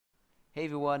Hey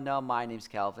everyone, my name's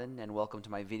Calvin and welcome to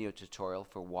my video tutorial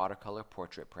for Watercolor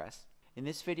Portrait Press. In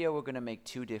this video we're going to make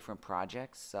two different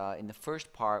projects. In the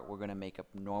first part we're going to make a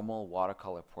normal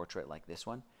watercolor portrait like this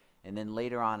one, and then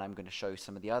later on I'm going to show you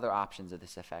some of the other options of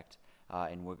this effect,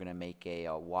 and we're going to make a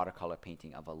watercolor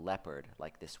painting of a leopard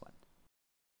like this one.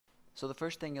 So the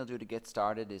first thing you'll do to get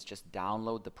started is just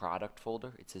download the product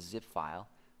folder. It's a zip file.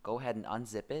 Go ahead and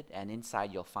unzip it, and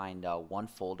inside you'll find one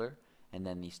folder and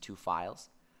then these two files.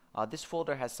 This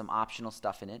folder has some optional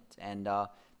stuff in it, and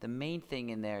the main thing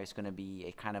in there is going to be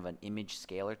a kind of an image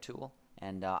scaler tool,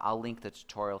 and I'll link the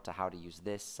tutorial to how to use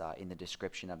this in the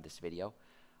description of this video.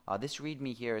 This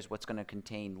README here is what's going to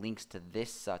contain links to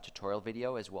this tutorial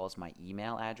video as well as my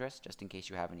email address, just in case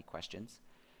you have any questions.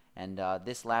 And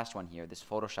this last one here, this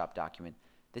Photoshop document,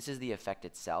 this is the effect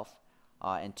itself,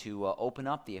 and to open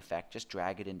up the effect, just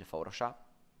drag it into Photoshop.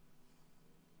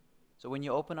 So when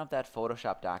you open up that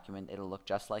Photoshop document, it'll look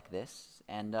just like this,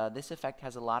 and this effect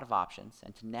has a lot of options,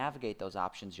 and to navigate those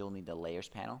options you'll need the Layers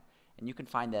panel, and you can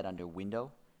find that under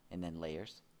Window and then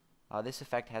Layers. This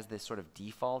effect has this sort of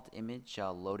default image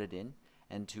loaded in,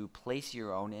 and to place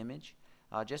your own image,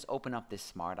 just open up this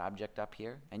Smart Object up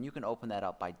here, and you can open that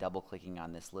up by double clicking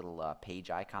on this little page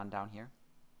icon down here.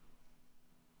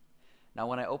 Now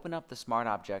when I open up the Smart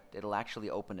Object, it'll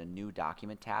actually open a new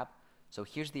document tab. So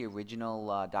here's the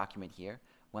original document here.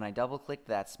 When I double clicked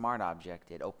that Smart Object,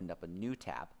 it opened up a new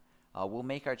tab. We'll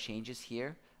make our changes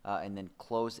here and then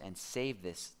close and save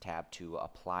this tab to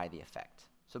apply the effect.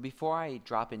 So before I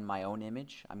drop in my own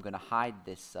image, I'm going to hide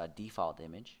this default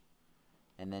image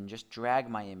and then just drag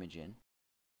my image in.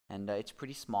 And it's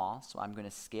pretty small, so I'm going to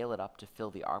scale it up to fill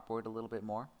the artboard a little bit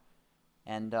more.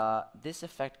 And this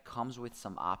effect comes with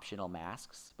some optional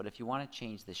masks, but if you want to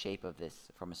change the shape of this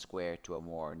from a square to a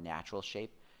more natural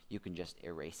shape, you can just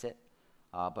erase it.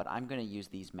 But I'm going to use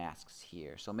these masks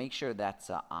here. So make sure that's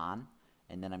on,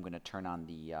 and then I'm going to turn on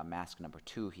the mask number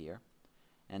 2 here.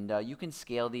 And you can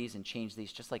scale these and change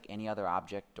these just like any other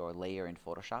object or layer in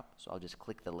Photoshop. So I'll just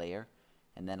click the layer,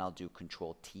 and then I'll do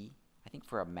Control T. I think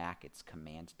for a Mac it's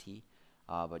Command T,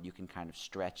 but you can kind of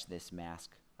stretch this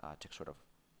mask to sort of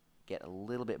get a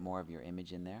little bit more of your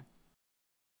image in there.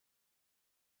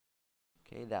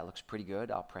 Okay, that looks pretty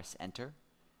good. I'll press enter,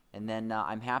 and then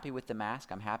I'm happy with the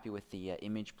mask. I'm happy with the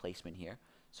image placement here,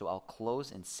 so I'll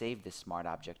close and save this Smart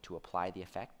Object to apply the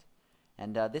effect.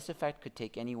 And this effect could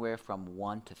take anywhere from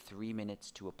 1 to 3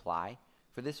 minutes to apply.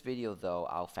 For this video though,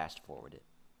 I'll fast forward it.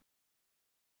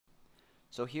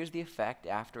 So here's the effect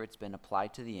after it's been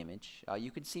applied to the image.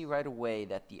 You can see right away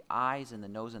that the eyes and the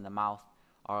nose and the mouth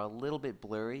are a little bit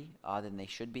blurry than they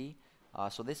should be.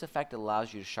 So this effect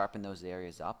allows you to sharpen those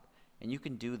areas up, and you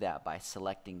can do that by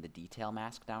selecting the detail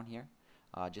mask down here.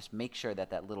 Just make sure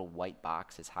that that little white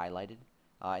box is highlighted,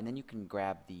 and then you can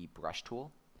grab the brush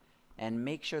tool and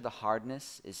make sure the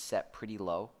hardness is set pretty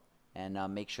low, and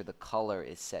make sure the color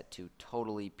is set to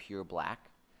totally pure black.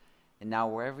 And now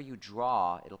wherever you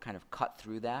draw, it'll kind of cut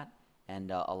through that and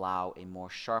allow a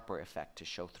more sharper effect to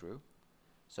show through.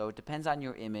 So it depends on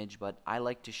your image, but I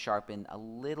like to sharpen a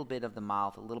little bit of the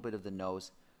mouth, a little bit of the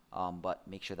nose, but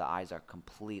make sure the eyes are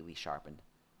completely sharpened.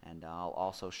 And I'll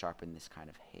also sharpen this kind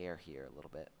of hair here a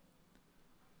little bit.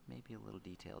 Maybe a little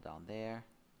detail down there.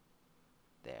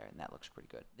 There, and that looks pretty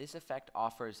good. This effect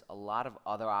offers a lot of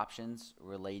other options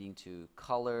relating to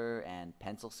color and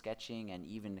pencil sketching and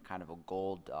even kind of a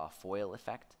gold foil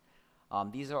effect.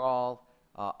 These are all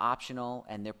optional,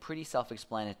 and they're pretty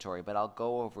self-explanatory, but I'll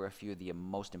go over a few of the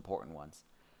most important ones.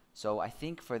 So I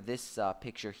think for this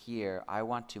picture here, I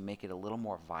want to make it a little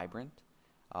more vibrant,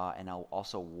 and I'll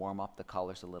also warm up the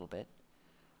colors a little bit.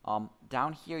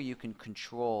 Down here you can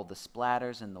control the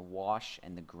splatters and the wash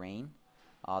and the grain.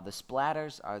 The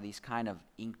splatters are these kind of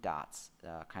ink dots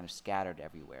kind of scattered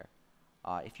everywhere.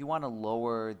 If you want to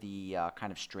lower the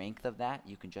kind of strength of that,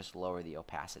 you can just lower the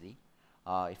opacity.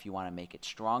 If you want to make it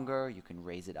stronger, you can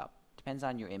raise it up. Depends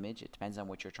on your image. It depends on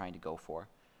what you're trying to go for.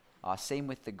 Same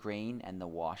with the grain and the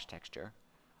wash texture.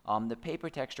 The paper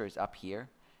texture is up here.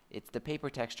 It's the paper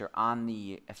texture on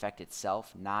the effect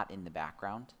itself, not in the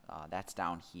background. That's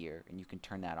down here, and you can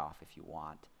turn that off if you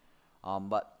want.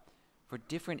 But for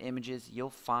different images, you'll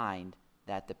find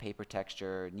that the paper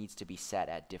texture needs to be set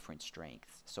at different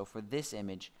strengths. So for this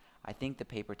image, I think the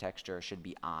paper texture should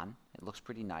be on. It looks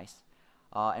pretty nice.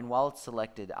 And while it's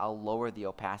selected, I'll lower the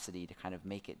opacity to kind of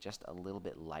make it just a little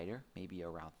bit lighter, maybe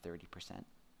around 30%.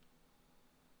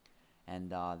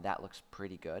 And that looks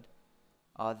pretty good.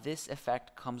 This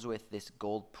effect comes with this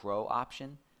Gold Pro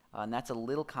option, and that's a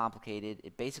little complicated.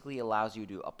 It basically allows you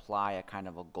to apply a kind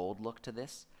of a gold look to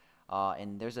this.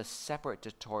 and there's a separate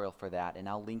tutorial for that, and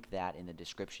I'll link that in the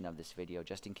description of this video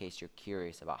just in case you're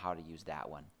curious about how to use that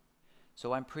one.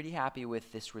 So I'm pretty happy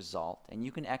with this result, and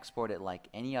you can export it like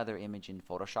any other image in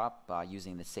Photoshop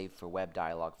using the Save for Web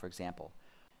dialog, for example.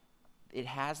 It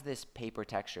has this paper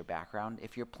texture background.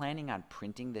 If you're planning on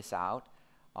printing this out,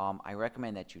 I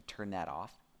recommend that you turn that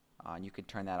off. And you can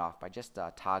turn that off by just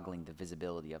toggling the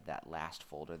visibility of that last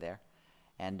folder there.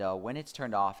 And when it's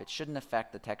turned off, it shouldn't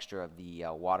affect the texture of the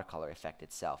watercolor effect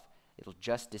itself. It'll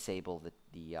just disable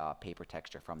the paper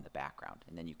texture from the background.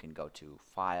 And then you can go to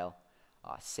File,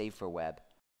 Save for Web,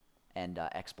 and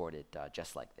export it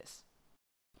just like this.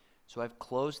 So I've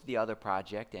closed the other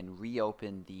project and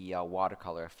reopened the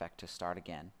watercolor effect to start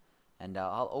again. And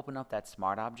I'll open up that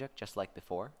smart object just like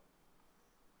before.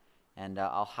 And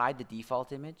I'll hide the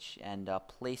default image and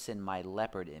place in my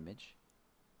leopard image.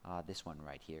 This one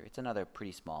right here. It's another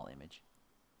pretty small image.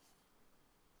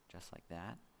 Just like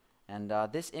that. And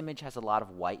this image has a lot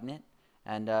of white in it.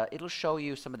 And it'll show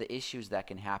you some of the issues that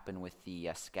can happen with the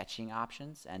sketching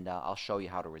options. And I'll show you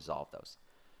how to resolve those.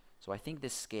 So I think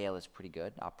this scale is pretty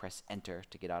good. I'll press enter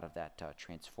to get out of that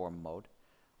transform mode.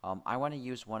 I want to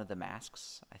use one of the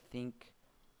masks. I think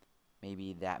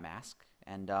maybe that mask.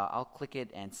 And I'll click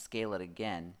it and scale it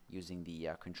again using the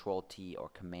Control T or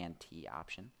Command T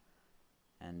option.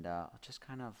 And I'll just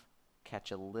kind of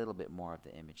catch a little bit more of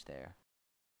the image there.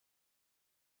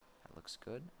 That looks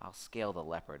good. I'll scale the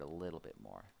leopard a little bit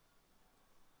more.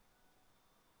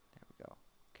 There we go.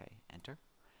 Okay, enter.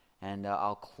 And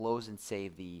I'll close and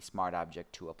save the smart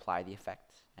object to apply the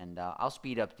effect. And I'll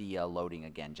speed up the loading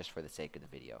again just for the sake of the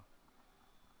video.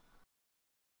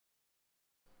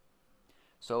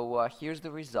 So here's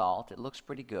the result. It looks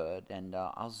pretty good, and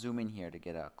I'll zoom in here to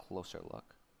get a closer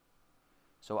look.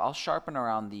 So I'll sharpen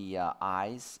around the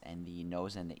eyes and the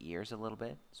nose and the ears a little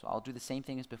bit. So I'll do the same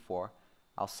thing as before.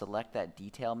 I'll select that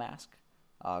detail mask,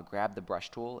 grab the brush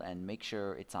tool, and make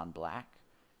sure it's on black,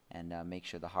 and make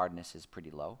sure the hardness is pretty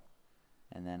low.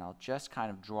 And then I'll just kind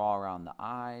of draw around the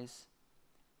eyes,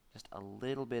 just a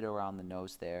little bit around the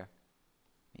nose there,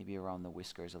 maybe around the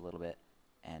whiskers a little bit,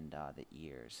 and the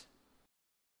ears.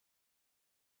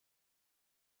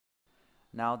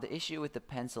 Now the issue with the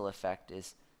pencil effect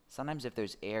is sometimes if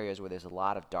there's areas where there's a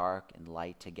lot of dark and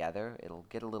light together, it'll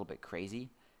get a little bit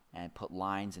crazy and put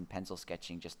lines and pencil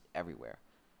sketching just everywhere.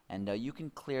 And you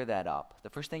can clear that up. The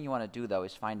first thing you want to do though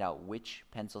is find out which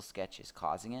pencil sketch is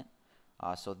causing it.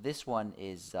 So this one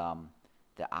is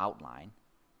the outline.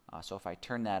 So if I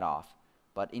turn that off,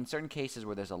 but in certain cases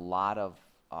where there's a lot of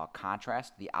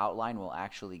contrast, the outline will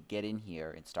actually get in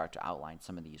here and start to outline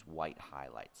some of these white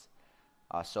highlights.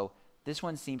 So this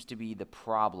one seems to be the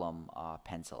problem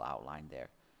pencil outline there.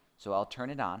 So I'll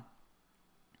turn it on,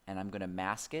 and I'm going to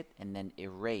mask it and then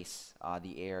erase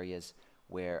the areas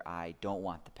where I don't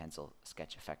want the pencil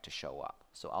sketch effect to show up.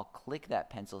 So I'll click that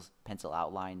pencil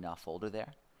outline folder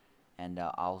there, and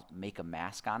I'll make a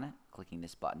mask on it, clicking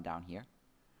this button down here.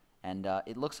 And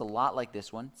it looks a lot like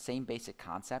this one, same basic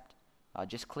concept.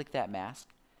 Just click that mask.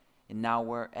 And now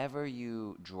wherever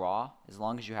you draw, as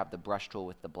long as you have the brush tool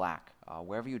with the black,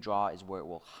 wherever you draw is where it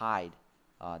will hide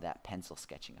that pencil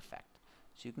sketching effect.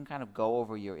 So you can kind of go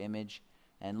over your image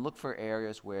and look for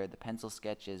areas where the pencil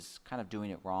sketch is kind of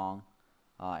doing it wrong,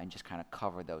 and just kind of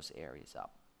cover those areas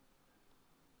up.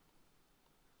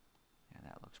 And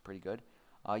that looks pretty good.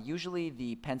 Usually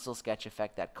the pencil sketch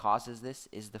effect that causes this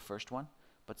is the first one,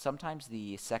 but sometimes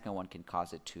the second one can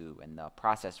cause it too, and the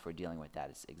process for dealing with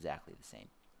that is exactly the same.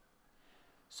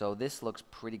 So this looks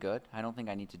pretty good. I don't think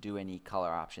I need to do any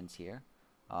color options here.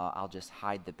 I'll just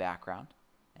hide the background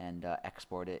and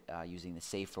export it using the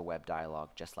Save for Web dialog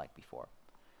just like before.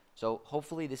 So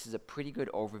hopefully this is a pretty good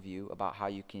overview about how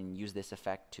you can use this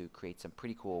effect to create some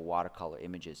pretty cool watercolor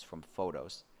images from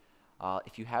photos.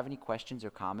 If you have any questions or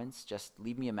comments, just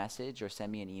leave me a message or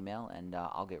send me an email, and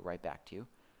I'll get right back to you.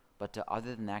 But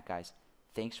other than that, guys,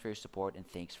 thanks for your support and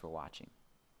thanks for watching.